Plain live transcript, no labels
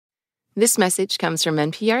This message comes from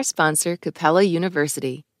NPR sponsor Capella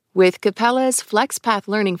University. With Capella's FlexPath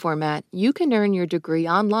learning format, you can earn your degree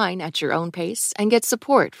online at your own pace and get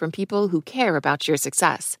support from people who care about your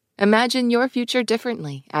success. Imagine your future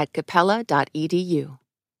differently at capella.edu.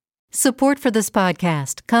 Support for this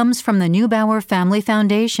podcast comes from the Neubauer Family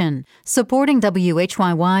Foundation, supporting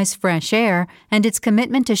WHYY's Fresh Air and its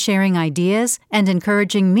commitment to sharing ideas and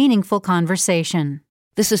encouraging meaningful conversation.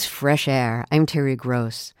 This is Fresh Air. I'm Terry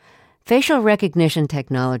Gross. Facial recognition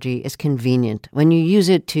technology is convenient when you use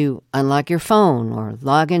it to unlock your phone or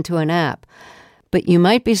log into an app. But you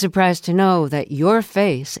might be surprised to know that your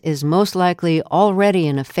face is most likely already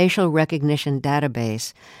in a facial recognition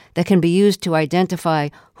database that can be used to identify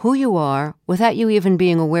who you are without you even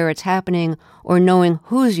being aware it's happening or knowing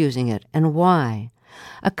who's using it and why.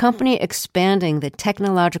 A company expanding the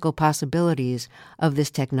technological possibilities of this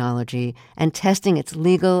technology and testing its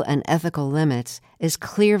legal and ethical limits is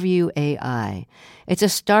Clearview AI. It's a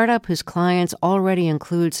startup whose clients already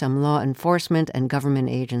include some law enforcement and government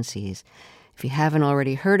agencies. If you haven't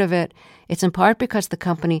already heard of it, it's in part because the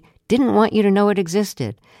company didn't want you to know it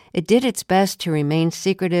existed. It did its best to remain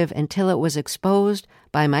secretive until it was exposed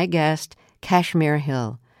by my guest, Kashmir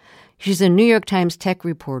Hill. She's a New York Times tech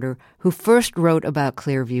reporter who first wrote about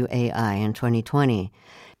Clearview AI in 2020.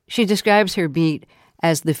 She describes her beat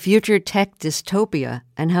as the future tech dystopia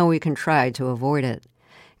and how we can try to avoid it.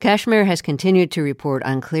 Kashmir has continued to report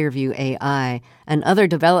on Clearview AI and other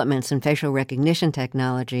developments in facial recognition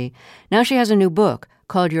technology. Now she has a new book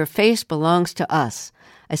called Your Face Belongs to Us,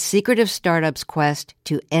 a secretive startup's quest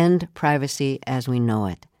to end privacy as we know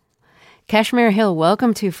it. Kashmir Hill,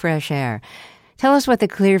 welcome to Fresh Air. Tell us what the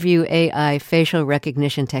Clearview AI facial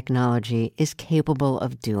recognition technology is capable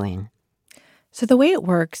of doing. So the way it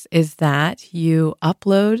works is that you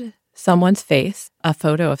upload someone's face, a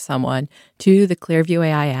photo of someone, to the Clearview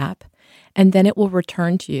AI app, and then it will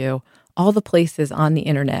return to you all the places on the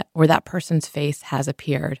internet where that person's face has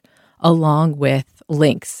appeared, along with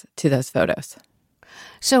links to those photos.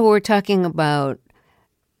 So we're talking about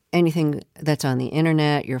anything that's on the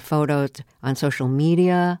internet, your photos on social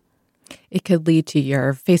media. It could lead to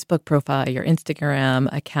your Facebook profile, your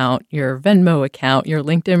Instagram account, your Venmo account, your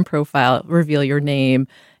LinkedIn profile, reveal your name,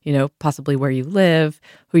 possibly where you live,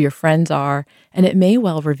 who your friends are. And it may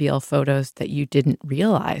well reveal photos that you didn't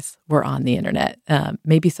realize were on the internet.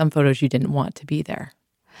 Maybe some photos you didn't want to be there.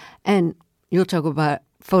 And you'll talk about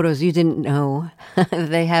photos you didn't know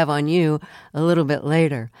they have on you a little bit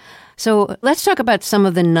later. So let's talk about some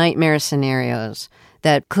of the nightmare scenarios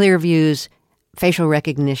that Clearview's facial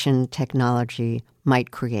recognition technology might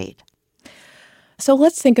create. So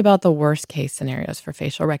let's think about the worst case scenarios for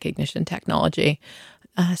facial recognition technology.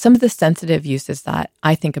 Some of the sensitive uses that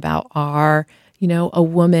I think about are, a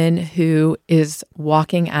woman who is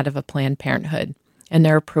walking out of a Planned Parenthood and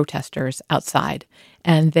there are protesters outside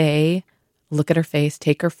and they look at her face,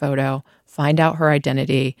 take her photo, find out her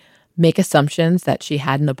identity, make assumptions that she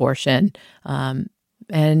had an abortion, and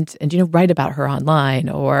write about her online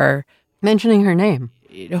or mentioning her name,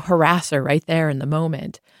 harass her right there in the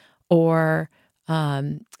moment. Or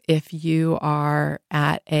if you are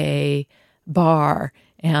at a bar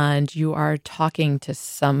and you are talking to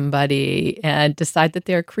somebody and decide that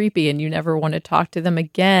they're creepy and you never want to talk to them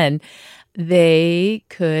again, they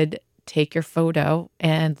could take your photo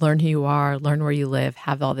and learn who you are, learn where you live,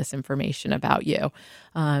 have all this information about you.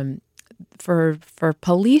 For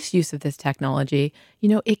police use of this technology,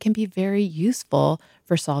 it can be very useful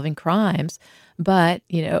for solving crimes, but,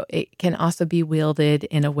 it can also be wielded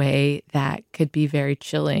in a way that could be very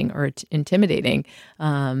chilling or intimidating.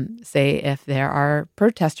 Say if there are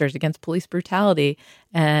protesters against police brutality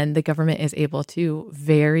and the government is able to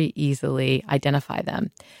very easily identify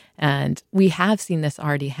them. And we have seen this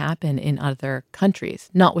already happen in other countries,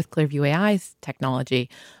 not with Clearview AI's technology,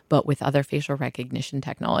 but with other facial recognition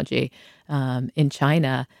technology. In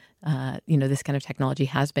China, this kind of technology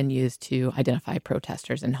has been used to identify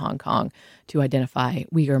protesters in Hong Kong, to identify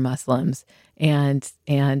Uyghur Muslims,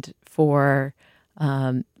 and for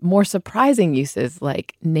more surprising uses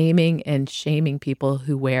like naming and shaming people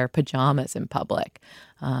who wear pajamas in public,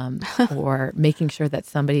 or making sure that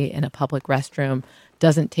somebody in a public restroom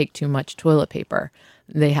doesn't take too much toilet paper.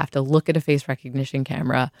 They have to look at a face recognition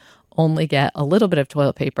camera, only get a little bit of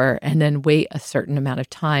toilet paper, and then wait a certain amount of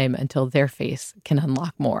time until their face can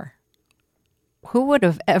unlock more. Who would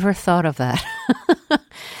have ever thought of that?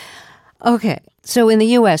 Okay, so in the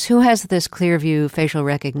U.S., who has this Clearview facial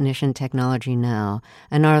recognition technology now?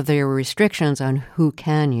 And are there restrictions on who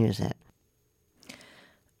can use it?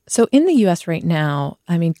 So in the U.S. right now,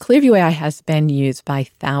 Clearview AI has been used by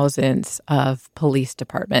thousands of police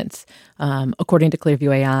departments, according to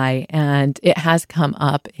Clearview AI, and it has come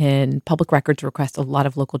up in public records requests. A lot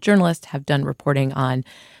of local journalists have done reporting on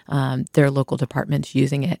their local departments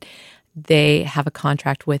using it. They have a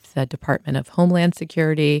contract with the Department of Homeland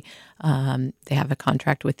Security. They have a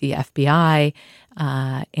contract with the FBI,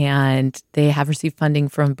 and they have received funding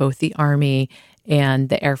from both the Army and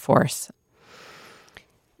the Air Force.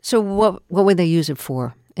 So what would they use it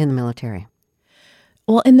for in the military?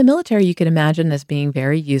 Well, in the military, you could imagine this being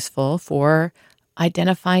very useful for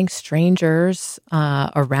identifying strangers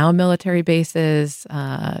around military bases,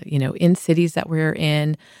 in cities that we're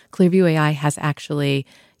in. Clearview AI has actually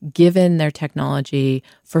given their technology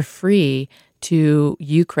for free to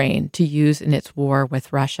Ukraine to use in its war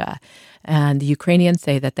with Russia. And the Ukrainians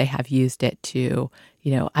say that they have used it to,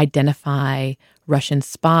 identify Russian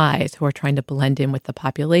spies who are trying to blend in with the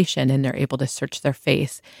population, and they're able to search their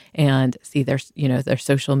face and see their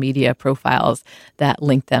social media profiles that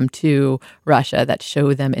link them to Russia, that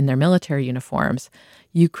show them in their military uniforms.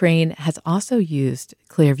 Ukraine has also used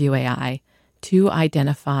Clearview AI to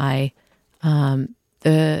identify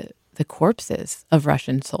the corpses of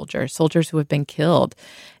Russian soldiers who have been killed,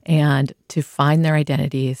 and to find their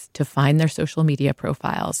identities, to find their social media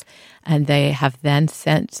profiles. And they have then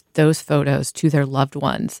sent those photos to their loved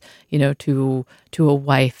ones, to a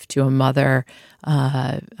wife, to a mother,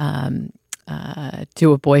 to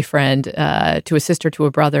a boyfriend, to a sister, to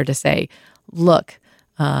a brother, to say, look,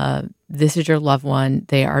 this is your loved one.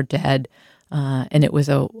 They are dead. And it was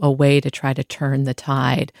a way to try to turn the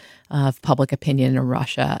tide of public opinion in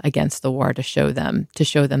Russia against the war, to show them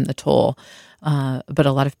the toll. But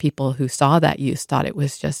a lot of people who saw that use thought it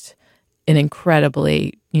was just an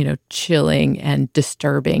incredibly, chilling and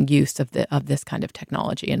disturbing use of this kind of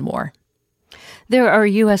technology in war. There are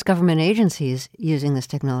U.S. government agencies using this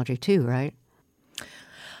technology too, right?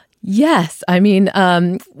 Yes.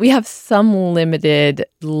 We have some limited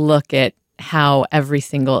look at how every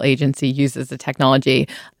single agency uses the technology.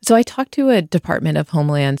 So I talked to a Department of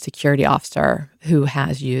Homeland Security officer who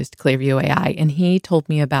has used Clearview AI, and he told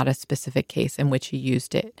me about a specific case in which he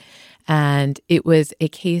used it. And it was a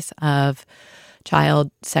case of child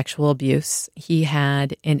sexual abuse. He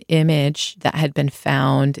had an image that had been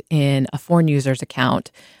found in a foreign user's account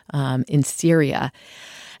in Syria.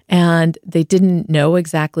 And they didn't know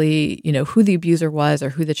exactly, who the abuser was or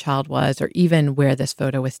who the child was or even where this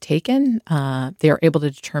photo was taken. They were able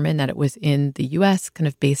to determine that it was in the U.S., kind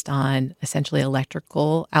of based on essentially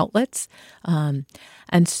electrical outlets.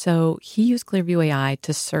 And so he used Clearview AI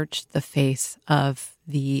to search the face of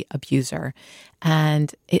the abuser.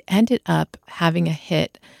 And it ended up having a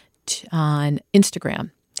hit on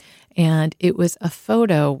Instagram. And it was a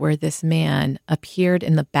photo where this man appeared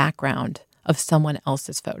in the background of someone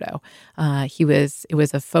else's photo. It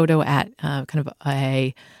was a photo at kind of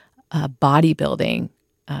a bodybuilding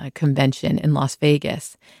convention in Las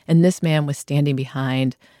Vegas. And this man was standing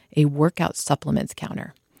behind a workout supplements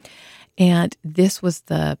counter. And this was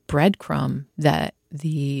the breadcrumb that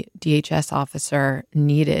the DHS officer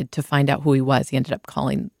needed to find out who he was. He ended up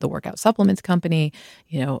calling the workout supplements company,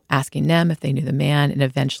 asking them if they knew the man. And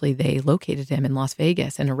eventually they located him in Las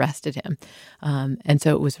Vegas and arrested him. And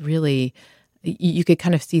so it was really, you could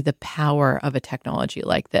kind of see the power of a technology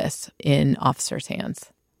like this in officers'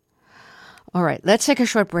 hands. All right, let's take a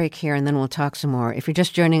short break here and then we'll talk some more. If you're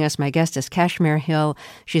just joining us, my guest is Kashmir Hill.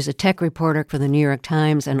 She's a tech reporter for the New York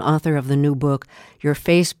Times and author of the new book, Your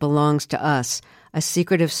Face Belongs to Us, A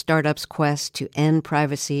Secretive Startup's Quest to End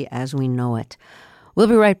Privacy as We Know It. We'll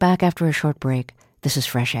be right back after a short break. This is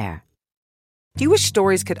Fresh Air. Do you wish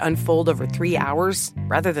stories could unfold over 3 hours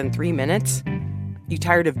rather than 3 minutes? You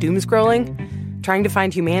tired of doom scrolling? Trying to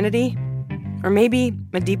find humanity? Or maybe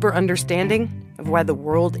a deeper understanding of why the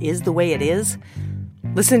world is the way it is?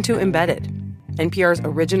 Listen to Embedded, NPR's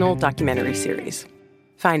original documentary series.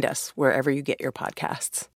 Find us wherever you get your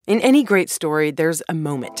podcasts. In any great story, there's a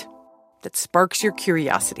moment that sparks your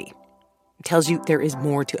curiosity. It tells you there is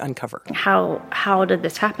more to uncover. How did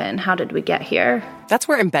this happen? How did we get here? That's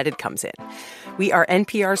where Embedded comes in. We are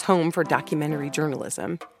NPR's home for documentary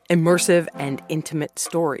journalism, immersive and intimate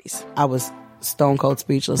stories. I was stone cold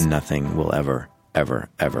speechless. Nothing will ever, ever,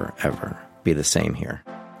 ever, ever be the same here.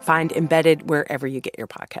 Find Embedded wherever you get your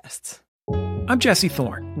podcasts. I'm Jesse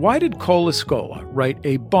Thorne. Why did Cole Escola write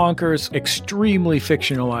a bonkers, extremely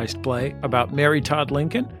fictionalized play about Mary Todd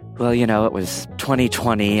Lincoln? Well, it was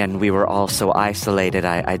 2020 and we were all so isolated.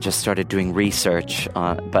 I just started doing research,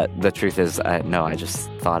 but the truth is, I just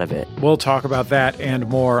thought of it. We'll talk about that and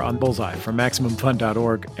more on Bullseye from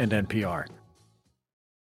MaximumFun.org and NPR.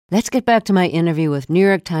 Let's get back to my interview with New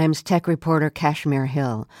York Times tech reporter Kashmir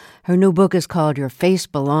Hill. Her new book is called Your Face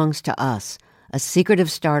Belongs to Us, a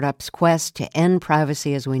secretive startup's quest to end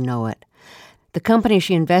privacy as we know it. The company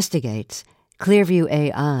she investigates, Clearview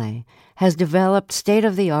AI, has developed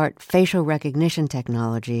state-of-the-art facial recognition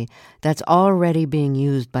technology that's already being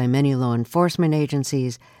used by many law enforcement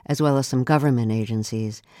agencies as well as some government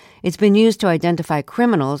agencies. It's been used to identify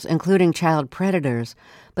criminals, including child predators,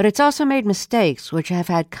 but it's also made mistakes which have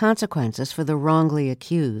had consequences for the wrongly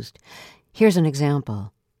accused. Here's an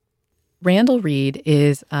example. Randall Reed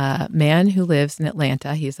is a man who lives in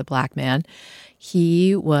Atlanta. He's a black man.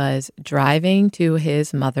 He was driving to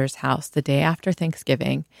his mother's house the day after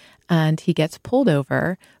Thanksgiving, and he gets pulled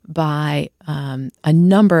over by a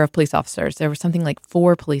number of police officers. There was something like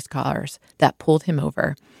 4 police cars that pulled him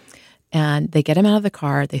over, and they get him out of the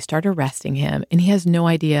car. They start arresting him, and he has no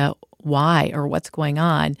idea why or what's going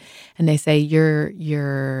on. And they say,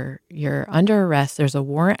 you're under arrest. There's a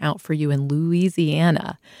warrant out for you in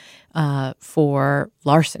Louisiana for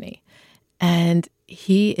larceny. And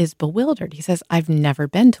he is bewildered. He says, I've never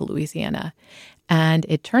been to Louisiana. And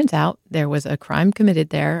it turns out there was a crime committed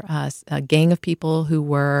there, a gang of people who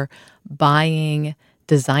were buying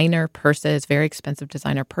designer purses, very expensive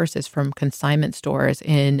designer purses from consignment stores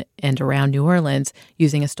in and around New Orleans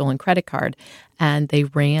using a stolen credit card. And they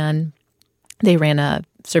ran a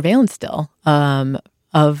surveillance still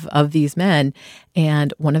of these men,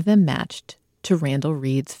 and one of them matched to Randall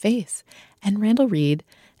Reed's face. And Randall Reed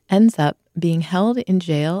ends up being held in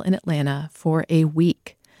jail in Atlanta for a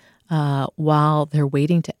week while they're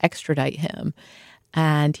waiting to extradite him.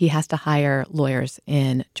 And he has to hire lawyers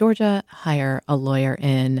in Georgia, hire a lawyer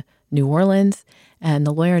in New Orleans. And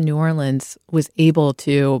the lawyer in New Orleans was able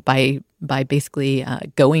to, by basically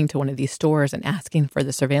going to one of these stores and asking for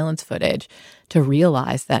the surveillance footage, to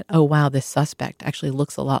realize that, oh, wow, this suspect actually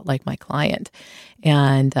looks a lot like my client.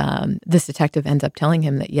 And this detective ends up telling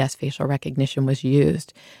him that, yes, facial recognition was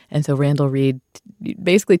used. And so Randall Reed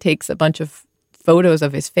basically takes a bunch of photos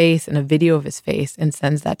of his face and a video of his face and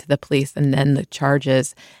sends that to the police, and then the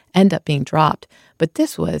charges end up being dropped. But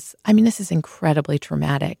this is incredibly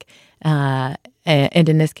traumatic. And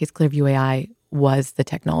in this case, Clearview AI was the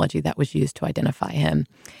technology that was used to identify him.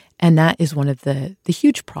 And that is one of the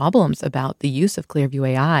huge problems about the use of Clearview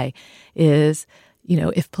AI is,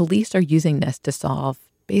 if police are using this to solve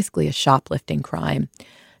basically a shoplifting crime,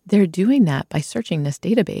 they're doing that by searching this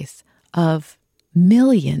database of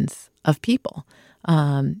millions of people.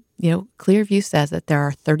 Clearview says that there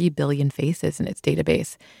are 30 billion faces in its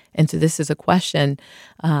database. And so this is a question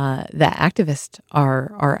that activists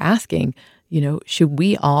are asking, should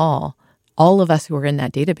we all of us who are in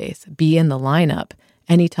that database be in the lineup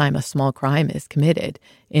anytime a small crime is committed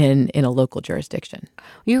in a local jurisdiction?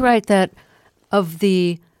 You write that of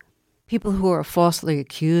the people who are falsely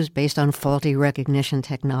accused based on faulty recognition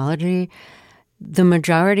technology, the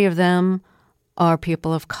majority of them are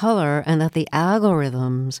people of color, and that the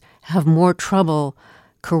algorithms have more trouble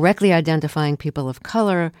correctly identifying people of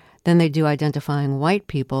color than they do identifying white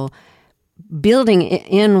people, building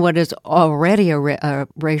in what is already a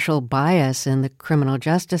racial bias in the criminal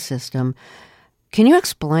justice system. Can you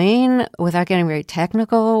explain, without getting very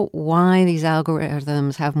technical, why these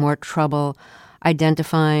algorithms have more trouble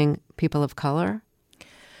identifying people of color?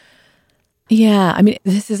 Yeah,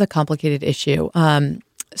 this is a complicated issue.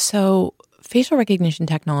 So facial recognition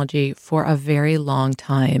technology for a very long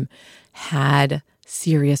time had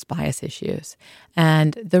serious bias issues.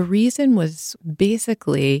 And the reason was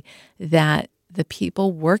basically that the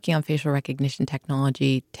people working on facial recognition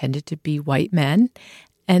technology tended to be white men,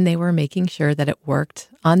 and they were making sure that it worked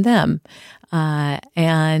on them.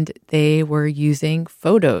 And they were using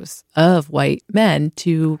photos of white men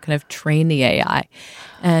to kind of train the AI.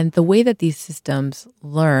 And the way that these systems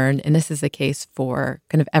learn, and this is the case for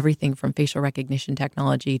kind of everything from facial recognition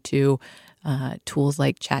technology to tools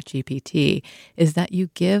like ChatGPT, is that you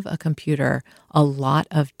give a computer a lot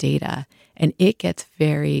of data and it gets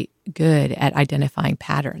very good at identifying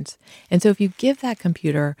patterns. And so if you give that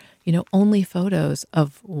computer, only photos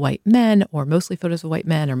of white men, or mostly photos of white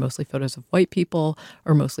men, or mostly photos of white people,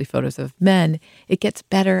 or mostly photos of men, it gets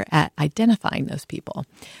better at identifying those people.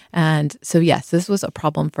 And so, yes, this was a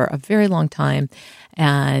problem for a very long time.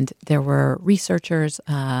 And there were researchers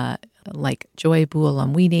like Joy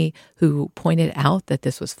Buolamwini who pointed out that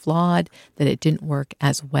this was flawed, that it didn't work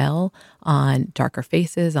as well on darker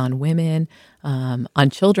faces, on women, on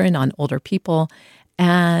children, on older people.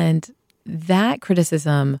 And that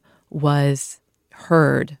criticism was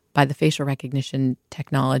heard by the facial recognition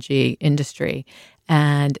technology industry.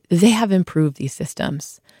 And they have improved these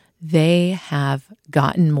systems. they have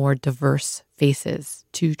gotten more diverse faces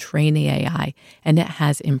to train the AI, and it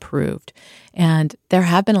has improved. And there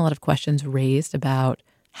have been a lot of questions raised about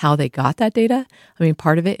how they got that data. I mean,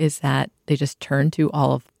 part of it is that they just turned to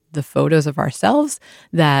all of the photos of ourselves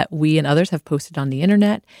that we and others have posted on the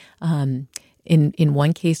internet. In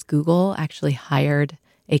one case, Google actually hired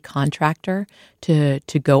a contractor to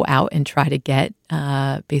go out and try to get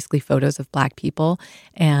basically photos of Black people,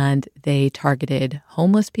 and they targeted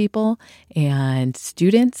homeless people and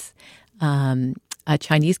students. A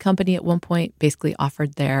Chinese company at one point basically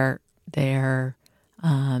offered their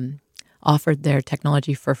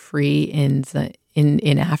technology for free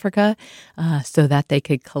in Africa, so that they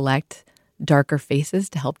could collect darker faces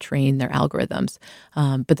to help train their algorithms.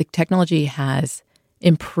 But the technology has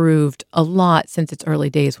improved a lot since its early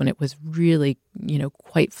days when it was really,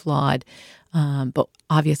 quite flawed. But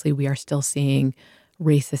obviously we are still seeing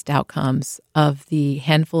racist outcomes of the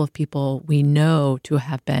handful of people we know to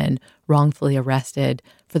have been wrongfully arrested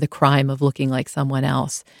for the crime of looking like someone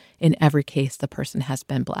else. In every case, the person has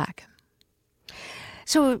been Black.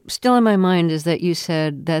 So still in my mind is that you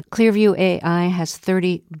said that Clearview AI has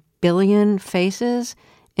 30 billion faces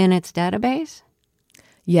in its database?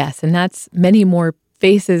 Yes, and that's many more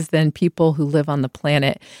faces than people who live on the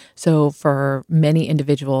planet. So for many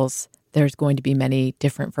individuals, there's going to be many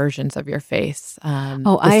different versions of your face.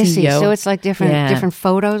 I see. So it's like different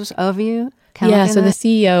photos of you? Yeah, so the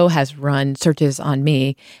CEO has run searches on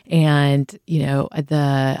me, and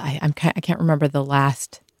I can't remember the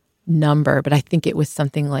last number, but I think it was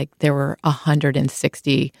something like there were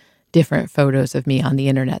 160 different photos of me on the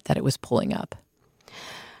internet that it was pulling up.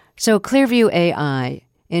 So Clearview AI,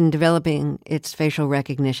 in developing its facial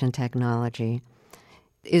recognition technology,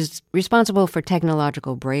 is responsible for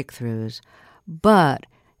technological breakthroughs, but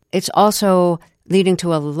it's also leading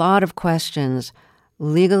to a lot of questions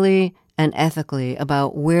legally and ethically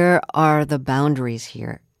about where are the boundaries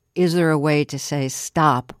here. Is there a way to say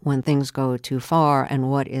stop when things go too far,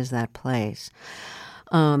 and what is that place?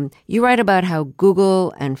 You write about how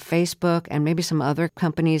Google and Facebook and maybe some other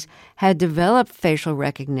companies had developed facial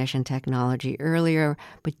recognition technology earlier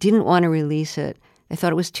but didn't want to release it. They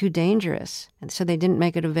thought it was too dangerous, and so they didn't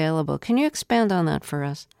make it available. Can you expand on that for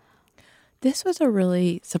us? This was a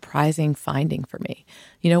really surprising finding for me.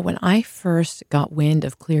 When I first got wind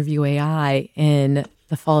of Clearview AI in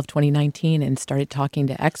the fall of 2019 and started talking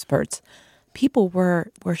to experts, people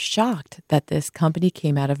were shocked that this company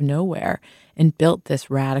came out of nowhere and built this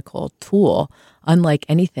radical tool, unlike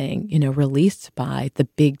anything, released by the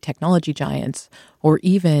big technology giants or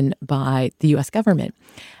even by the U.S. government.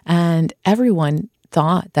 And everyone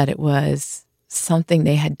thought that it was something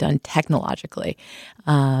they had done technologically.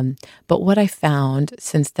 But what I found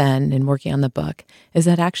since then in working on the book is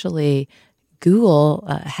that actually Google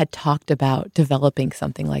had talked about developing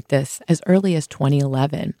something like this as early as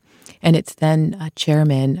 2011. And its then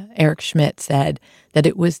chairman, Eric Schmidt, said that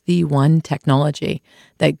it was the one technology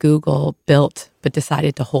that Google built but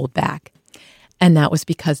decided to hold back. And that was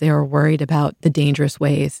because they were worried about the dangerous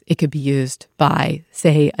ways it could be used by,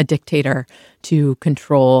 say, a dictator to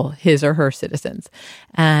control his or her citizens.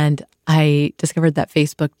 And I discovered that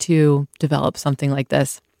Facebook, too, developed something like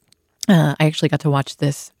this. I actually got to watch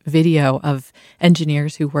this video of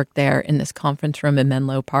engineers who worked there in this conference room in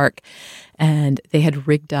Menlo Park, and they had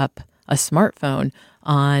rigged up a smartphone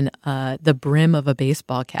on the brim of a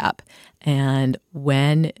baseball cap. And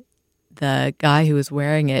when the guy who was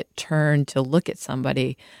wearing it turned to look at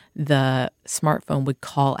somebody, the smartphone would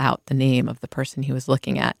call out the name of the person he was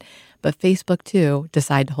looking at. But Facebook, too,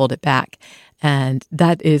 decided to hold it back. And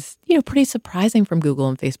that is, pretty surprising from Google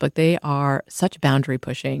and Facebook. They are such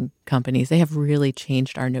boundary-pushing companies. They have really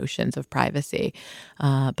changed our notions of privacy.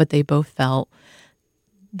 But they both felt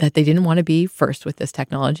that they didn't want to be first with this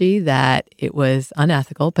technology, that it was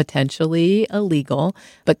unethical, potentially illegal.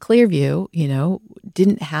 But Clearview,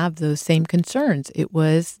 didn't have those same concerns. It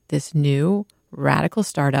was this new radical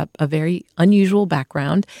startup, a very unusual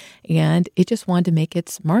background, and it just wanted to make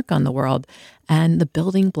its mark on the world. And the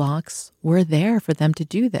building blocks were there for them to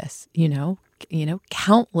do this.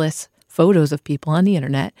 Countless photos of people on the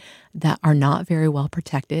internet that are not very well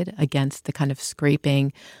protected against the kind of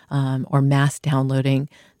scraping or mass downloading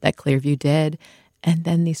that Clearview did. And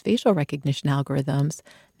then these facial recognition algorithms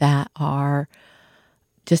that are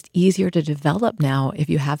just easier to develop now if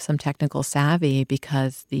you have some technical savvy,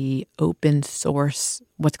 because the open source,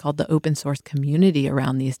 what's called the open source community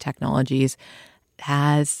around these technologies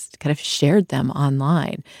has kind of shared them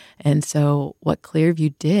online. And so what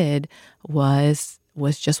Clearview did was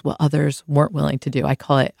just what others weren't willing to do. I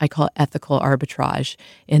call it ethical arbitrage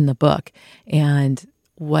in the book. And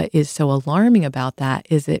what is so alarming about that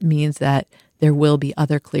is it means that there will be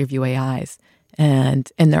other Clearview AIs,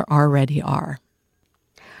 and there already are.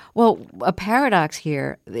 Well, a paradox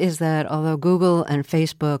here is that although Google and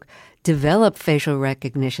Facebook developed facial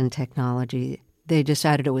recognition technology, they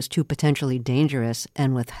decided it was too potentially dangerous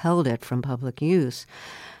and withheld it from public use.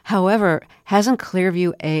 However, hasn't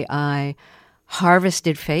Clearview AI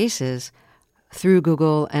harvested faces through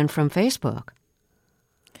Google and from Facebook?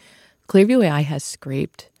 Clearview AI has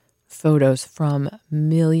scraped photos from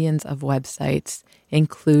millions of websites,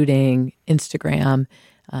 including Instagram,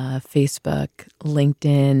 Facebook,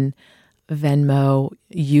 LinkedIn, Venmo,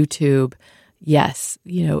 YouTube. Yes,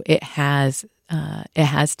 it has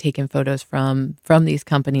taken photos from these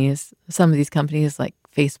companies, some of these companies like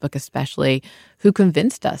Facebook especially, who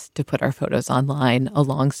convinced us to put our photos online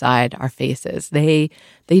alongside our faces. They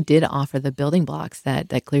did offer the building blocks that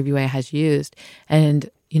Clearview AI has used. And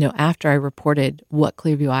after I reported what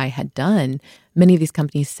Clearview AI had done, many of these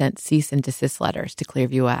companies sent cease and desist letters to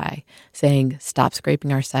Clearview AI saying, stop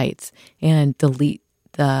scraping our sites and delete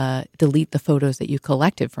the photos that you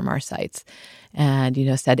collected from our sites. And,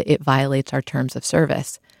 said it violates our terms of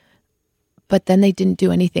service. But then they didn't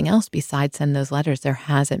do anything else besides send those letters. There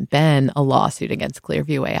hasn't been a lawsuit against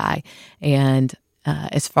Clearview AI. And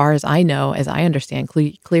as far as I know, as I understand,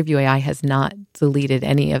 Clearview AI has not deleted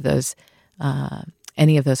any of those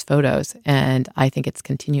photos, and I think it's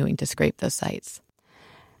continuing to scrape those sites.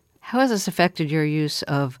 How has this affected your use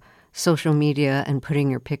of social media and putting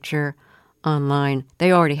your picture online?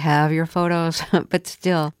 They already have your photos, but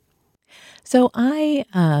still. So I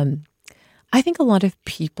think a lot of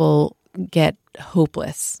people get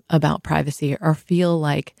hopeless about privacy or feel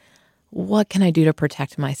like, what can I do to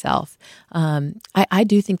protect myself? I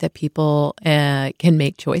do think that people can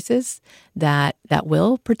make choices that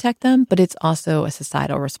will protect them, but it's also a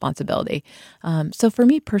societal responsibility. So for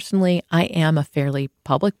me personally, I am a fairly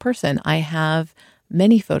public person. I have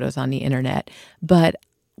many photos on the internet, but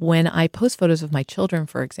when I post photos of my children,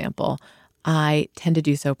 for example, I tend to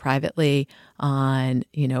do so privately on,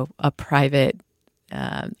 a private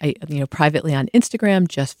privately on Instagram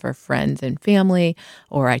just for friends and family,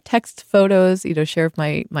 or I text photos, share with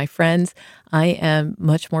my friends. I am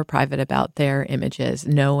much more private about their images,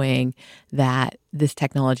 knowing that this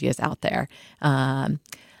technology is out there.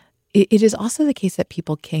 It is also the case that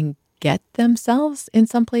people can get themselves in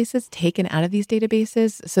some places taken out of these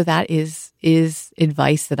databases. So that is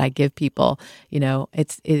advice that I give people.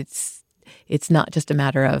 It's not just a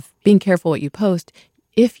matter of being careful what you post.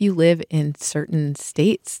 If you live in certain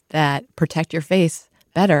states that protect your face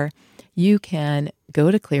better, you can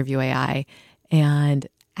go to Clearview AI and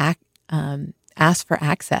ask for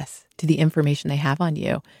access to the information they have on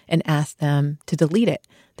you and ask them to delete it.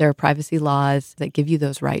 There are privacy laws that give you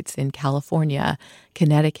those rights in California,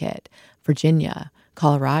 Connecticut, Virginia,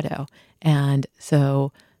 Colorado. And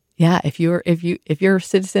so, yeah, if you're a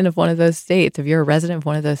citizen of one of those states, if you're a resident of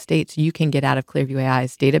one of those states, you can get out of Clearview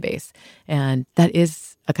AI's database. And that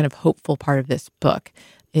is a kind of hopeful part of this book,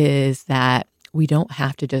 is that we don't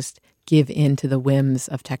have to just give in to the whims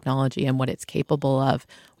of technology and what it's capable of.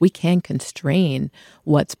 We can constrain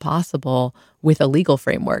what's possible with a legal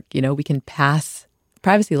framework. We can pass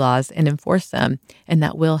privacy laws and enforce them, and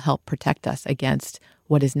that will help protect us against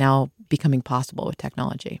what is now becoming possible with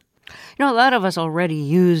technology. A lot of us already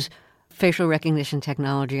use facial recognition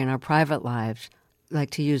technology in our private lives,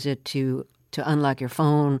 like to use it to unlock your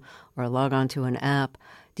phone or log on to an app.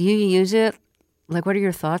 Do you use it? Like, what are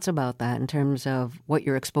your thoughts about that in terms of what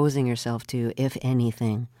you're exposing yourself to, if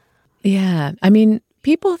anything? Yeah.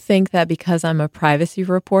 People think that because I'm a privacy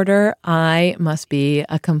reporter, I must be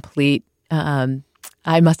a complete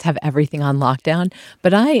I must have everything on lockdown,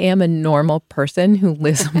 but I am a normal person who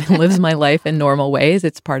lives my life in normal ways.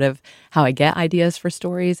 It's part of how I get ideas for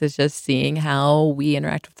stories, is just seeing how we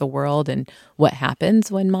interact with the world and what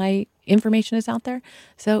happens when my information is out there.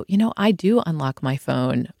 So, I do unlock my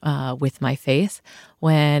phone with my face.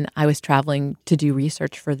 When I was traveling to do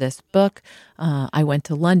research for this book, I went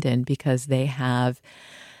to London because they have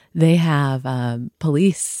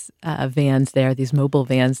police vans there, these mobile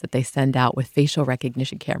vans that they send out with facial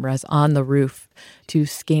recognition cameras on the roof to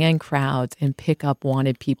scan crowds and pick up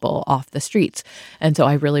wanted people off the streets. And so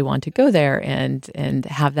I really want to go there and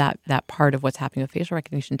have that part of what's happening with facial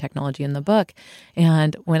recognition technology in the book.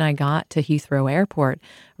 And when I got to Heathrow Airport,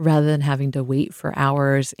 rather than having to wait for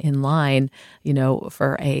hours in line,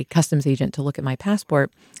 for a customs agent to look at my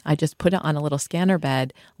passport, I just put it on a little scanner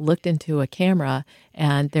bed, looked into a camera,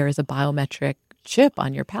 and there is a biometric chip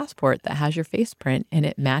on your passport that has your face print, and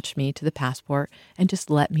it matched me to the passport and just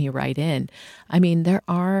let me right in. I mean, there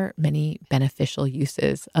are many beneficial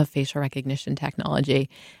uses of facial recognition technology,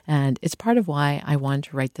 and it's part of why I wanted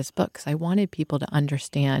to write this book, because I wanted people to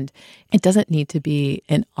understand it doesn't need to be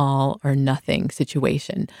an all or nothing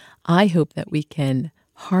situation. I hope that we can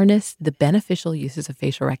harness the beneficial uses of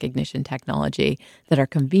facial recognition technology that are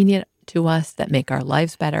convenient to us, that make our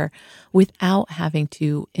lives better, without having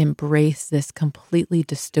to embrace this completely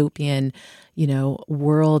dystopian,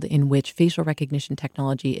 world in which facial recognition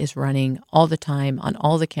technology is running all the time on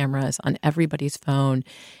all the cameras, on everybody's phone,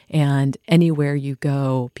 and anywhere you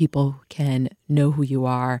go, people can know who you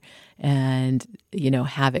are and,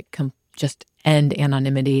 have it just end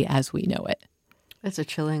anonymity as we know it. That's a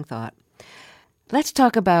chilling thought. Let's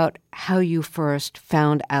talk about how you first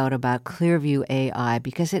found out about Clearview AI,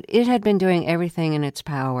 because it had been doing everything in its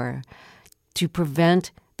power to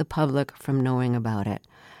prevent the public from knowing about it.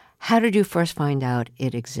 How did you first find out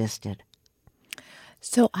it existed?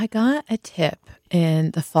 So I got a tip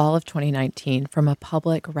in the fall of 2019 from a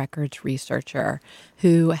public records researcher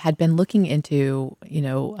who had been looking into,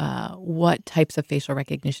 what types of facial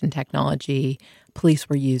recognition technology police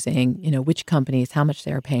were using, which companies, how much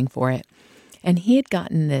they were paying for it. And he had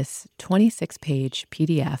gotten this 26-page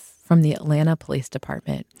PDF from the Atlanta Police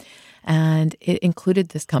Department. And it included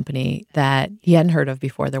this company that he hadn't heard of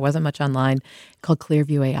before. There wasn't much online, called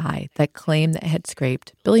Clearview AI, that claimed that it had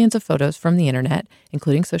scraped billions of photos from the internet,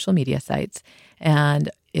 including social media sites,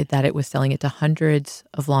 and that it was selling it to hundreds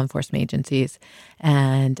of law enforcement agencies.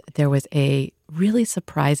 And there was a really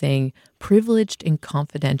surprising, privileged and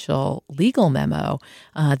confidential legal memo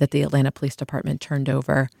that the Atlanta Police Department turned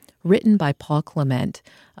over, written by Paul Clement,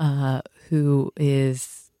 who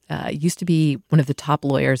used to be one of the top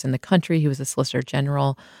lawyers in the country. He was a Solicitor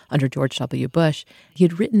General under George W. Bush. He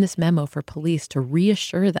had written this memo for police to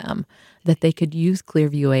reassure them that they could use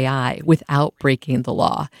Clearview AI without breaking the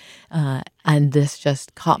law. And this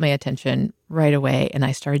just caught my attention right away, and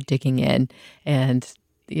I started digging in. And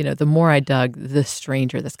the more I dug, the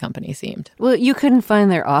stranger this company seemed. Well, you couldn't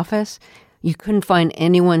find their office. You couldn't find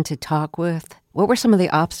anyone to talk with. What were some of the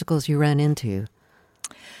obstacles you ran into?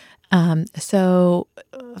 You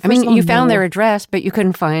found their address, but you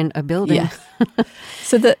couldn't find a building. Yes.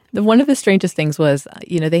 So the one of the strangest things was,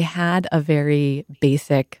 they had a very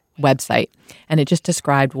basic website, and it just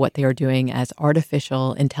described what they were doing as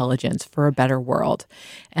artificial intelligence for a better world.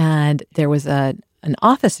 And there was an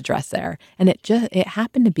office address there, and it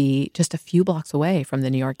happened to be just a few blocks away from the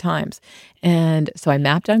New York Times. And so I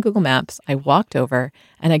mapped on Google Maps, I walked over,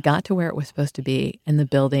 and I got to where it was supposed to be, and the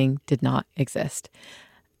building did not exist.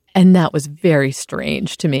 And that was very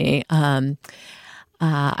strange to me.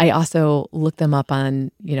 I also looked them up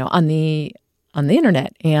on the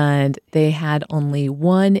internet, and they had only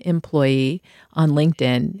one employee on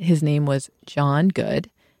LinkedIn. His name was John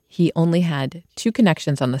Good. He only had 2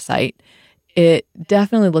 connections on the site. It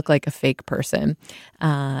definitely looked like a fake person.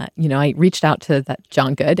 I reached out to that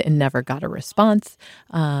John Good and never got a response.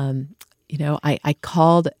 I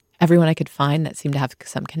called everyone I could find that seemed to have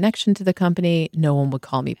some connection to the company. No one would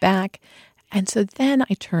call me back. And so then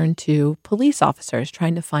I turned to police officers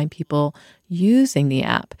trying to find people using the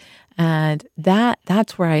app. And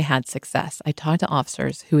that's where I had success. I talked to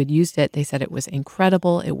officers who had used it. They said it was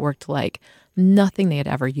incredible. It worked like nothing they had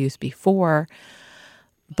ever used before.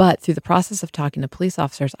 But through the process of talking to police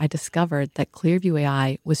officers, I discovered that Clearview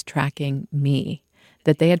AI was tracking me,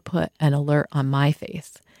 that they had put an alert on my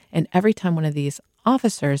face. And every time one of these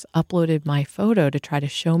officers uploaded my photo to try to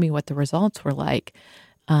show me what the results were like,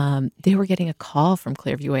 they were getting a call from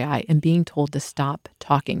Clearview AI and being told to stop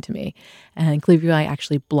talking to me. And Clearview AI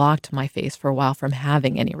actually blocked my face for a while from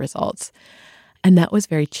having any results. And that was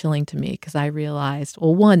very chilling to me, because I realized,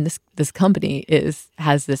 well, one, this company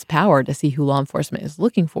has this power to see who law enforcement is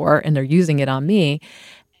looking for, and they're using it on me.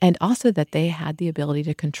 And also that they had the ability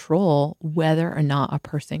to control whether or not a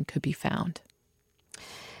person could be found.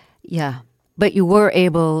 Yeah, but you were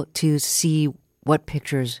able to see what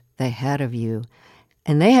pictures they had of you.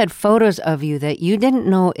 And they had photos of you that you didn't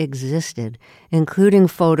know existed, including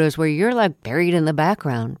photos where you're like buried in the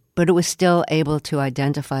background, but it was still able to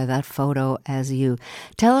identify that photo as you.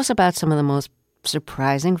 Tell us about some of the most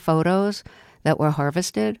surprising photos that were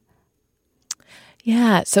harvested.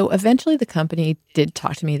 Yeah. So eventually the company did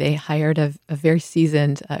talk to me. They hired a very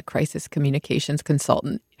seasoned crisis communications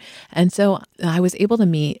consultant. And so I was able to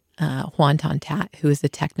meet Juan Tontat, who is the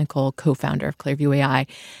technical co-founder of Clearview AI.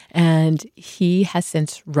 And he has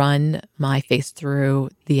since run my face through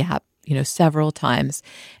the app, several times.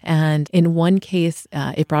 And in one case,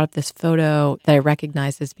 it brought up this photo that I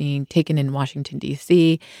recognized as being taken in Washington,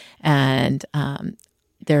 D.C. And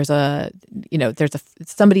there's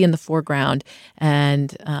somebody in the foreground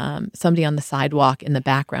and somebody on the sidewalk in the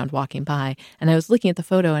background walking by. And I was looking at the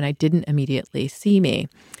photo and I didn't immediately see me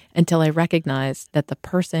until I recognized that the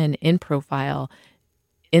person in profile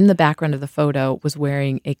in the background of the photo was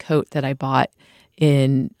wearing a coat that I bought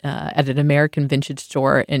at an American vintage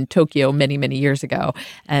store in Tokyo many, many years ago.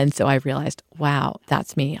 And so I realized, wow,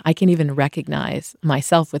 that's me. I can even recognize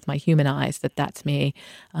myself with my human eyes that that's me.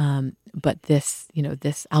 But this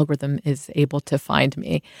algorithm is able to find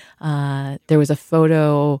me. There was a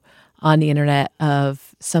photo on the internet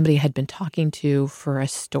of somebody I had been talking to for a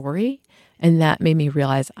story. And that made me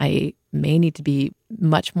realize I may need to be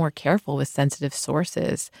much more careful with sensitive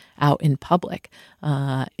sources out in public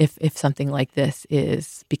if something like this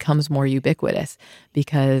becomes more ubiquitous,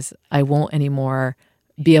 because I won't anymore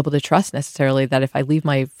be able to trust necessarily that if I leave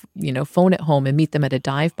my phone at home and meet them at a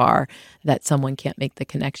dive bar, that someone can't make the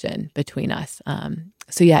connection between us.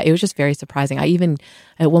 So yeah, it was just very surprising. I even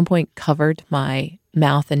at one point covered my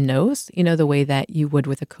mouth and nose, the way that you would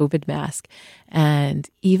with a COVID mask. And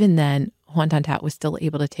even then, Juan Tantat was still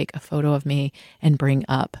able to take a photo of me and bring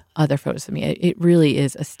up other photos of me. It really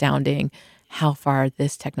is astounding how far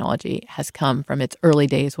this technology has come from its early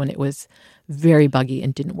days when it was very buggy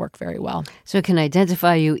and didn't work very well. So it can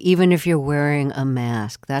identify you even if you're wearing a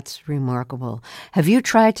mask. That's remarkable. Have you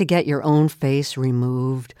tried to get your own face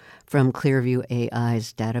removed from Clearview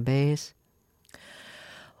AI's database?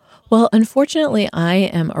 Well, unfortunately, I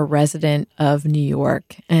am a resident of New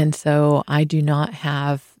York, and so I don't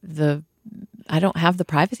have the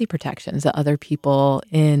privacy protections that other people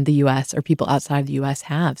in the U.S. or people outside the U.S.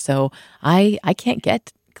 have. So I can't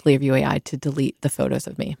get Clearview AI to delete the photos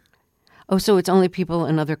of me. Oh, so it's only people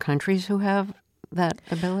in other countries who have that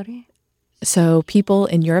ability? So people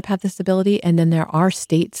in Europe have this ability, and then there are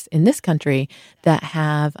states in this country that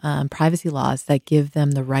have privacy laws that give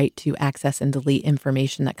them the right to access and delete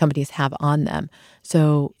information that companies have on them.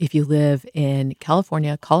 So if you live in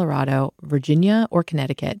California, Colorado, Virginia, or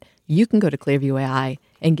Connecticut, you can go to Clearview AI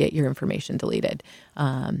and get your information deleted.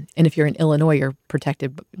 And if you're in Illinois, you're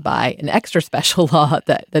protected by an extra special law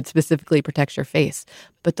that specifically protects your face.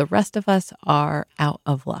 But the rest of us are out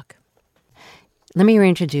of luck. Let me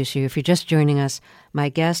reintroduce you. If you're just joining us, my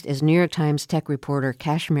guest is New York Times tech reporter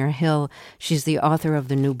Kashmir Hill. She's the author of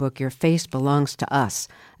the new book, Your Face Belongs to Us,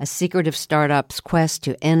 a secretive startup's quest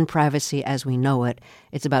to end privacy as we know it.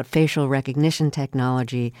 It's about facial recognition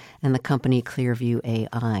technology and the company Clearview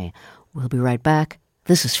AI. We'll be right back.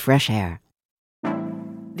 This is Fresh Air.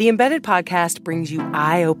 The Embedded podcast brings you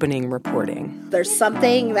eye-opening reporting. There's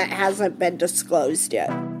something that hasn't been disclosed yet.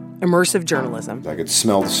 Immersive journalism. I could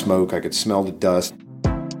smell the smoke. I could smell the dust.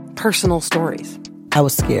 Personal stories. I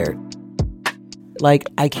was scared. Like,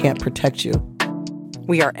 I can't protect you.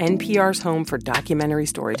 We are NPR's home for documentary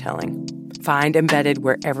storytelling. Find Embedded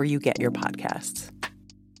wherever you get your podcasts.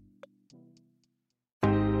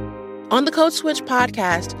 On the Code Switch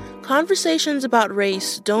podcast, conversations about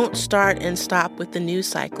race don't start and stop with the news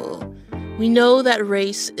cycle. We know that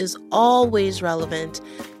race is always relevant,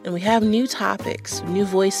 and we have new topics, new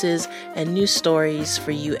voices, and new stories for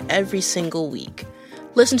you every single week.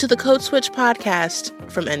 Listen to the Code Switch podcast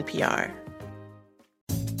from NPR.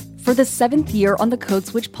 For the 7th year on the Code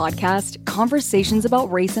Switch podcast, conversations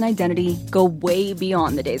about race and identity go way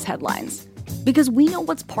beyond the day's headlines. Because we know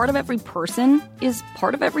what's part of every person is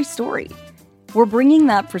part of every story. We're bringing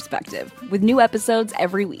that perspective with new episodes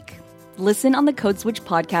every week. Listen on the Code Switch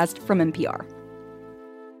podcast from NPR.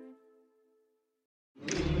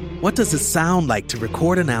 What does it sound like to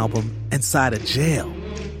record an album inside a jail?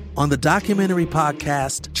 On the documentary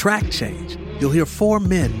podcast Track Change, you'll hear 4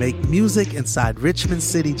 men make music inside Richmond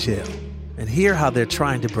City Jail and hear how they're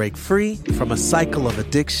trying to break free from a cycle of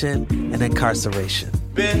addiction and incarceration.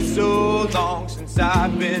 Been so long since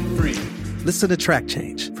I've been free. Listen to Track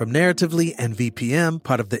Change from Narratively and VPM,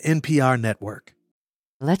 part of the NPR network.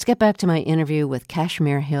 Let's get back to my interview with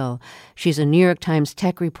Kashmir Hill. She's a New York Times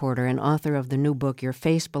tech reporter and author of the new book, Your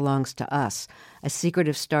Face Belongs to Us, a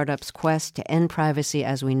secretive startup's quest to end privacy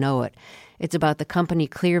as we know it. It's about the company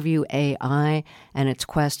Clearview AI and its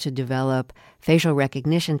quest to develop facial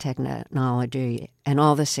recognition technology and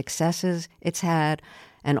all the successes it's had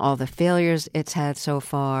and all the failures it's had so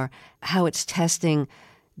far, how it's testing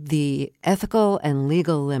the ethical and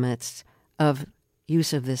legal limits of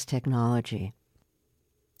use of this technology.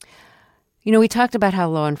 You know, we talked about how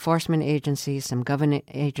law enforcement agencies, some government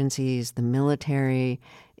agencies, the military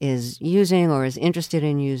is using or is interested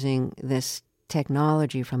in using this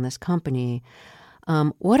technology from this company.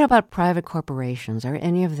 What about private corporations? Are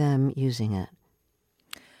any of them using it?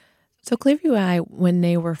 So Clearview AI, when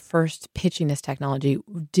they were first pitching this technology,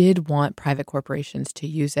 did want private corporations to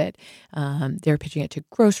use it. They were pitching it to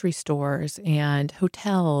grocery stores and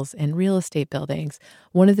hotels and real estate buildings.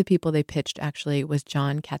 One of the people they pitched actually was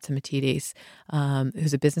John Katzimatidis,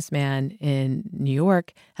 who's a businessman in New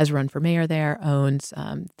York, has run for mayor there, owns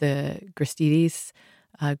the Gristidis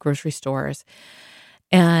grocery stores.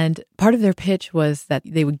 And part of their pitch was that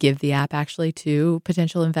they would give the app actually to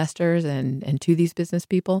potential investors and to these business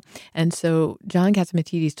people. And so John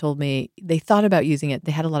Katzimatidis told me they thought about using it.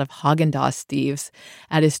 They had a lot of Haagen-Dazs Steves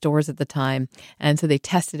at his stores at the time. And so they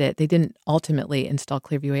tested it. They didn't ultimately install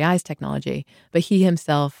Clearview AI's technology, but he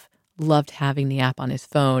himself loved having the app on his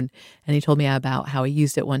phone. And he told me about how he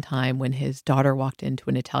used it one time when his daughter walked into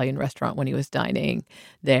an Italian restaurant when he was dining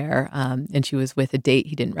there. And she was with a date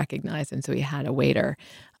he didn't recognize. And so he had a waiter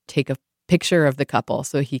take a picture of the couple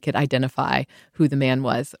so he could identify who the man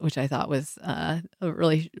was, which I thought was a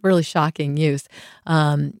really, really shocking use.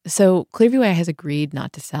 So Clearview AI has agreed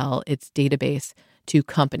not to sell its database to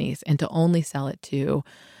companies and to only sell it to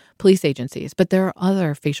police agencies. But there are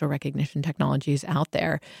other facial recognition technologies out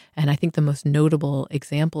there. And I think the most notable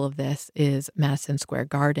example of this is Madison Square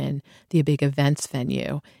Garden, the big events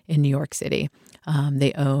venue in New York City.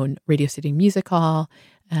 They own Radio City Music Hall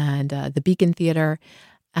and the Beacon Theater.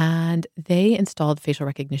 And they installed facial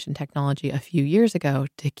recognition technology a few years ago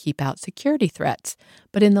to keep out security threats.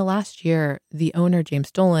 But in the last year, the owner,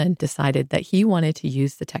 James Dolan, decided that he wanted to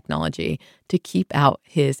use the technology to keep out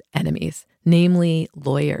his enemies, namely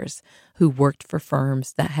lawyers who worked for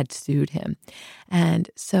firms that had sued him. And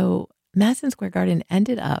so Madison Square Garden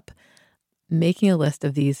ended up making a list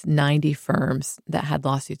of these 90 firms that had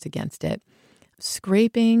lawsuits against it,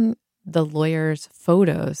 scraping the lawyers'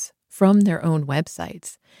 photos from their own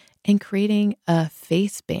websites and creating a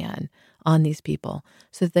face ban on these people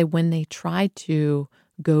so that when they tried to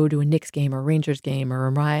go to a Knicks game or Rangers game or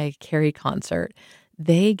a Mariah Carey concert,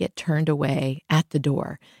 they get turned away at the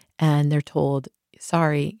door and they're told,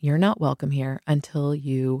 sorry, you're not welcome here until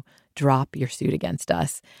you drop your suit against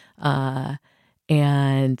us.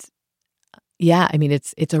 And yeah, I mean,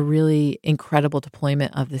 it's a really incredible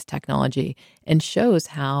deployment of this technology and shows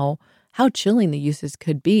how chilling the uses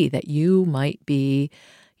could be, that you might be,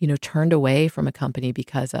 turned away from a company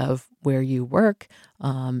because of where you work,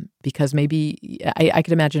 because maybe I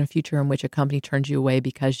could imagine a future in which a company turns you away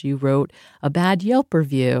because you wrote a bad Yelp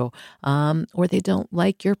review, or they don't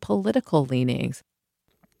like your political leanings.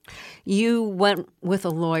 You went with a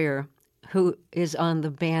lawyer who is on the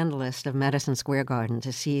banned list of Madison Square Garden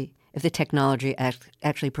to see if the technology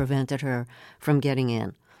actually prevented her from getting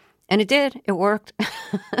in. And it did. It worked.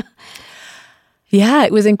 Yeah,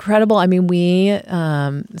 it was incredible. I mean,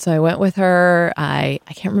 so I went with her. I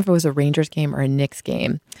can't remember if it was a Rangers game or a Knicks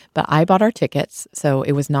game, but I bought our tickets. So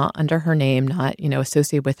it was not under her name, not,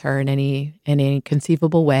 associated with her in any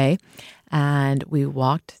conceivable way. And we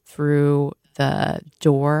walked through the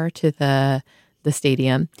door to the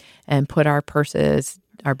stadium and put our purses,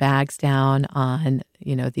 our bags down on,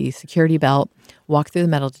 the security belt, walked through the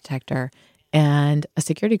metal detector. And a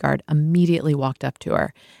security guard immediately walked up to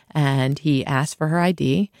her and he asked for her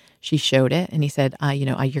ID. She showed it and he said,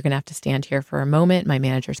 you're going to have to stand here for a moment. My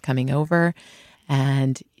manager's coming over.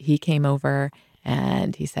 And he came over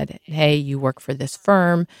and he said, hey, you work for this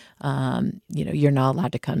firm. You're not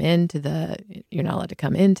allowed to come into the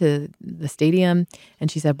stadium. And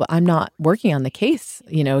she said, well, I'm not working on the case,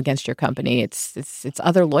 against your company. It's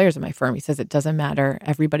other lawyers in my firm. He says, it doesn't matter.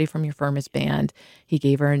 Everybody from your firm is banned. He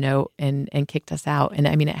gave her a note and kicked us out. And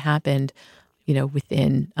I mean, it happened,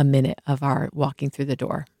 within a minute of our walking through the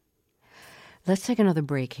door. Let's take another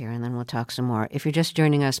break here, and then we'll talk some more. If you're just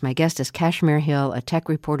joining us, my guest is Kashmir Hill, a tech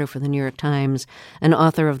reporter for the New York Times and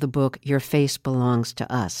author of the book Your Face Belongs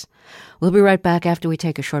to Us. We'll be right back after we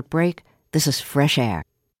take a short break. This is Fresh Air.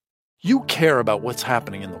 You care about what's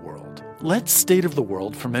happening in the world. Let State of the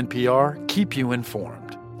World from NPR keep you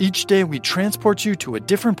informed. Each day, we transport you to a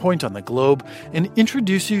different point on the globe and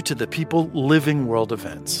introduce you to the people living world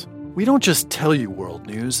events. We don't just tell you world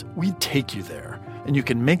news, we take you there. And you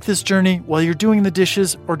can make this journey while you're doing the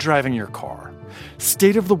dishes or driving your car.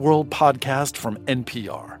 State of the World podcast from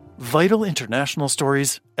NPR. Vital international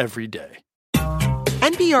stories every day.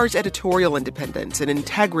 NPR's editorial independence and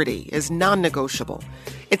integrity is non-negotiable.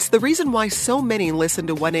 It's the reason why so many listen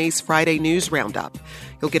to 1A's Friday News Roundup.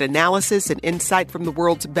 You'll get analysis and insight from the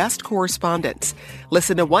world's best correspondents.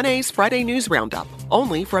 Listen to 1A's Friday News Roundup,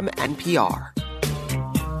 only from NPR.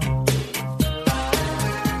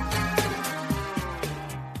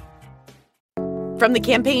 From the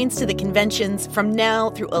campaigns to the conventions, from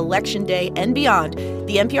now through Election Day and beyond,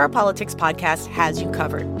 the NPR Politics Podcast has you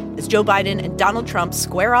covered. As Joe Biden and Donald Trump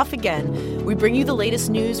square off again, we bring you the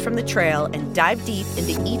latest news from the trail and dive deep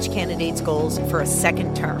into each candidate's goals for a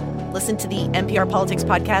second term. Listen to the NPR Politics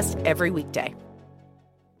Podcast every weekday.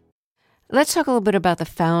 Let's talk a little bit about the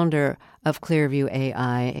founder of Clearview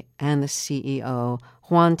AI and the CEO,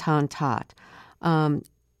 Hoan Ton-That.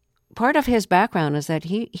 Part of his background is that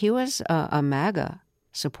he was a MAGA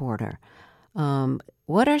supporter.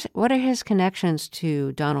 What are his connections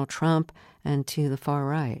to Donald Trump and to the far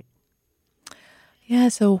right? Yeah,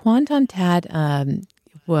 so Hoan Ton-That,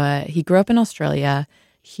 he grew up in Australia.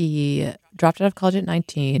 He dropped out of college at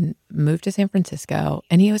 19, moved to San Francisco,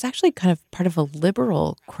 and he was actually kind of part of a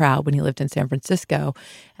liberal crowd when he lived in San Francisco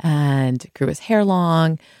and grew his hair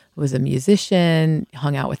long, was a musician,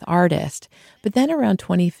 hung out with artists. But then around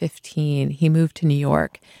 2015, he moved to New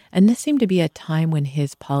York, and this seemed to be a time when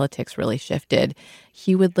his politics really shifted.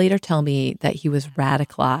 He would later tell me that he was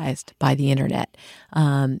radicalized by the internet,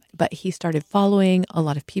 but he started following a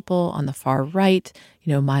lot of people on the far right,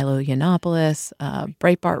 Milo Yiannopoulos,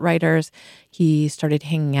 Breitbart writers. He started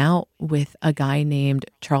hanging out with a guy named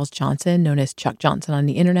Charles Johnson, known as Chuck Johnson on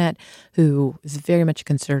the internet, who is very much a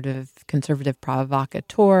conservative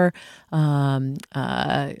provocateur, ran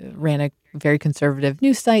a very conservative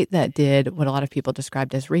news site that did what a lot of people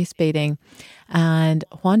described as race baiting. And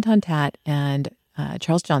Hoan Ton-That and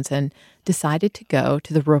Charles Johnson decided to go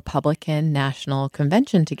to the Republican National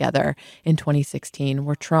Convention together in 2016,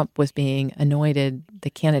 where Trump was being anointed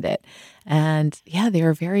the candidate. And yeah, they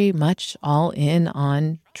were very much all in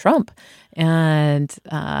on Trump. And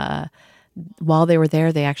while they were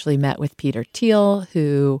there, they actually met with Peter Thiel,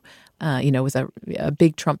 who was a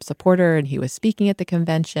big Trump supporter, and he was speaking at the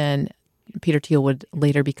convention. Peter Thiel would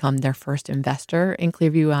later become their first investor in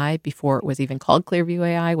Clearview AI before it was even called Clearview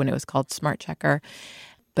AI, when it was called Smart Checker.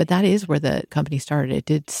 But that is where the company started. It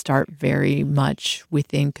did start very much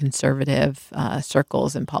within conservative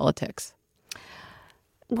circles in politics.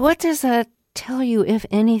 What does that tell you, if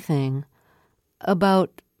anything,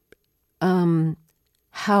 about how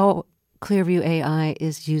Clearview AI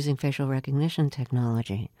is using facial recognition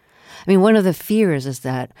technology? I mean, one of the fears is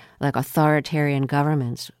that, like, authoritarian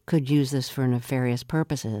governments could use this for nefarious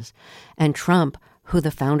purposes. And Trump, who the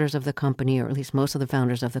founders of the company, or at least most of the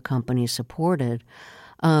founders of the company, supported,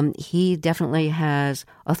 he definitely has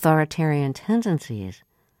authoritarian tendencies.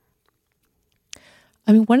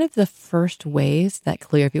 I mean, one of the first ways that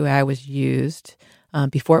Clearview AI was used,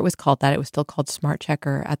 before it was called that, it was still called Smart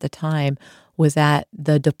Checker at the time, was at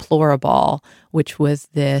the Deplorable, which was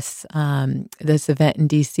this event in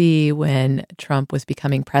D.C. when Trump was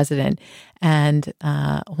becoming president. And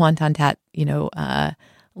Hoan Ton-That,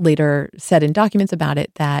 later said in documents about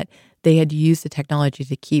it that they had used the technology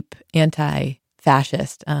to keep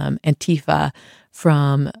anti-fascist Antifa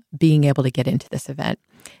from being able to get into this event.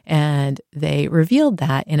 And they revealed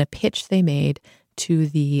that in a pitch they made to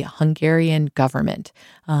the Hungarian government.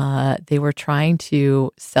 They were trying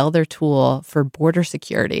to sell their tool for border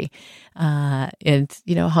security. And,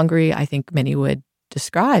 Hungary, I think many would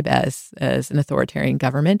describe as an authoritarian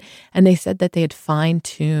government. And they said that they had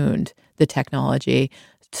fine-tuned the technology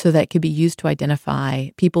so that it could be used to identify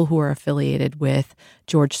people who are affiliated with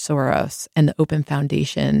George Soros and the Open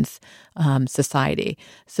Foundation's society.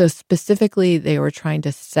 So specifically, they were trying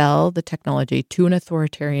to sell the technology to an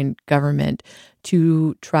authoritarian government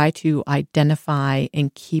to try to identify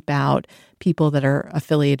and keep out people that are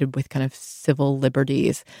affiliated with kind of civil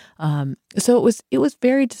liberties. So it was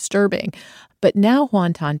very disturbing. But now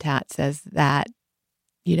Hoan Ton-That says that,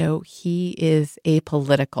 he is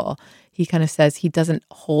apolitical. He kind of says he doesn't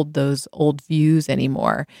hold those old views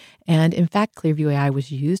anymore. And in fact, Clearview AI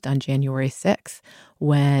was used on January 6th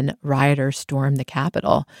when rioters stormed the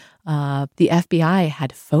Capitol. The FBI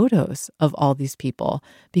had photos of all these people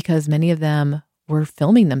because many of them were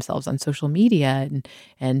filming themselves on social media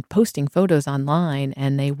and posting photos online,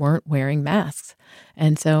 and they weren't wearing masks.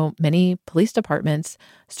 And so many police departments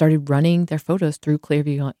started running their photos through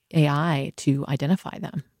Clearview AI to identify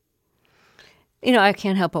them. I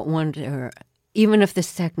can't help but wonder, even if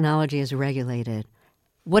this technology is regulated,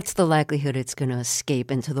 what's the likelihood it's going to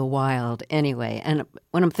escape into the wild anyway? And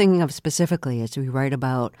what I'm thinking of specifically is we write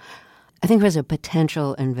about, I think there's a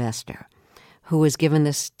potential investor who was given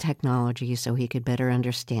this technology so he could better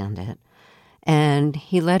understand it. And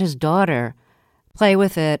he let his daughter play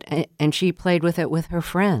with it, and she played with it with her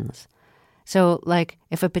friends. So, like,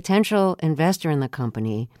 if a potential investor in the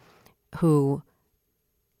company who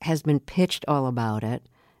has been pitched all about it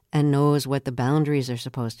and knows what the boundaries are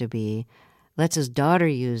supposed to be, lets his daughter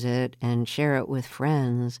use it and share it with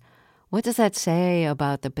friends. What does that say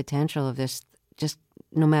about the potential of this, just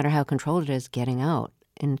no matter how controlled it is, getting out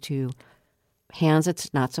into hands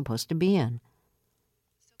it's not supposed to be in?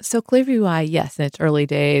 So Clearview AI, yes, in its early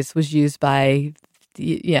days was used by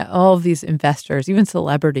all of these investors, even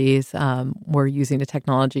celebrities were using the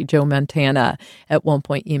technology. Joe Montana at one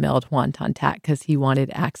point emailed Juan Tontat because he wanted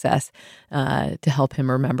access to help him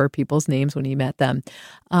remember people's names when he met them.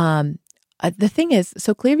 The thing is,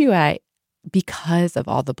 so Clearview AI, because of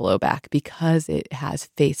all the blowback, because it has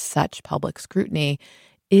faced such public scrutiny,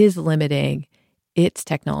 is limiting its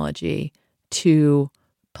technology to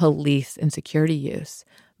police and security use.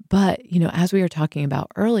 But, as we were talking about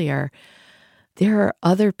earlier, there are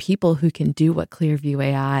other people who can do what Clearview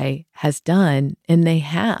AI has done, and they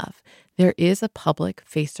have. There is a public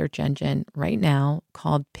face search engine right now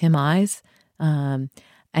called PimEyes,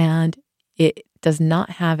 and it does not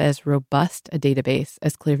have as robust a database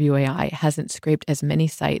as Clearview AI. It hasn't scraped as many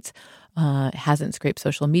sites, hasn't scraped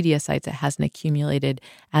social media sites, it hasn't accumulated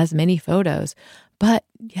as many photos. But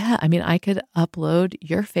yeah, I could upload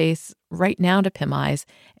your face right now to PimEyes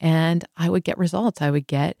and I would get results. I would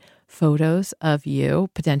get photos of you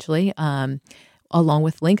potentially, along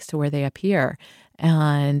with links to where they appear.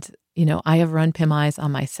 And, I have run PimEyes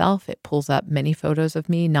on myself. It pulls up many photos of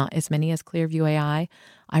me, not as many as Clearview AI.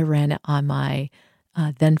 I ran it on my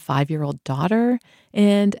then 5-year-old daughter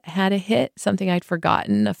and had a hit, something I'd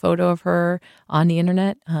forgotten, a photo of her on the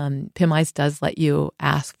internet. PimEyes does let you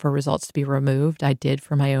ask for results to be removed. I did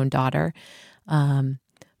for my own daughter.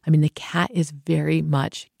 The cat is very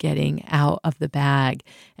much getting out of the bag.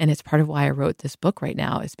 And it's part of why I wrote this book right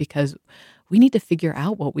now, is because we need to figure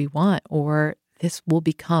out what we want, or this will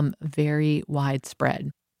become very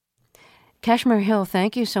widespread. Kashmir Hill,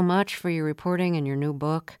 thank you so much for your reporting and your new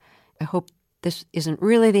book. I hope this isn't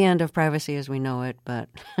really the end of privacy as we know it, but...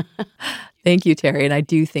 Thank you, Terry. And I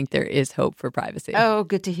do think there is hope for privacy. Oh,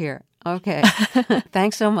 good to hear. Okay.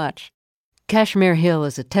 Thanks so much. Kashmir Hill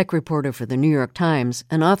is a tech reporter for the New York Times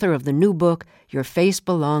and author of the new book, Your Face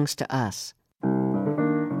Belongs to Us.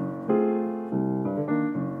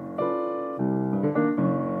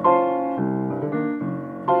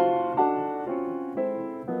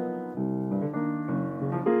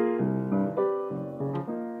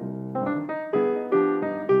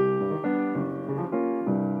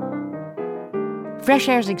 Fresh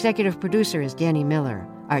Air's executive producer is Danny Miller.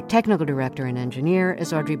 Our technical director and engineer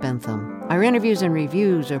is Audrey Bentham. Our interviews and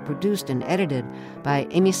reviews are produced and edited by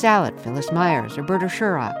Amy Salet, Phyllis Myers, Roberta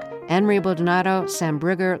Sherrock, Anne-Marie Baldonado, Sam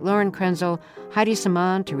Brigger, Lauren Krenzel, Heidi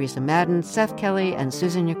Saman, Teresa Madden, Seth Kelly, and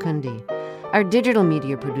Susan Yakundi. Our digital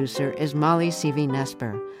media producer is Molly C.V.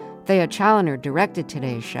 Thea Challoner directed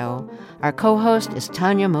today's show. Our co-host is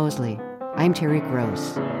Tanya Mosley. I'm Terry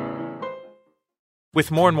Gross. With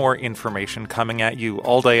more and more information coming at you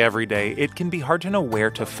all day, every day, it can be hard to know where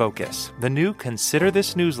to focus. The new Consider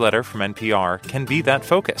This newsletter from NPR can be that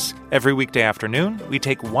focus. Every weekday afternoon, we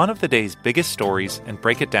take one of the day's biggest stories and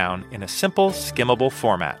break it down in a simple, skimmable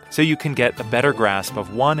format, so you can get a better grasp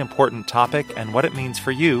of one important topic and what it means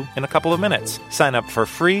for you in a couple of minutes. Sign up for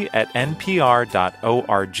free at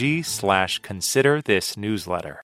npr.org/considerthisnewsletter.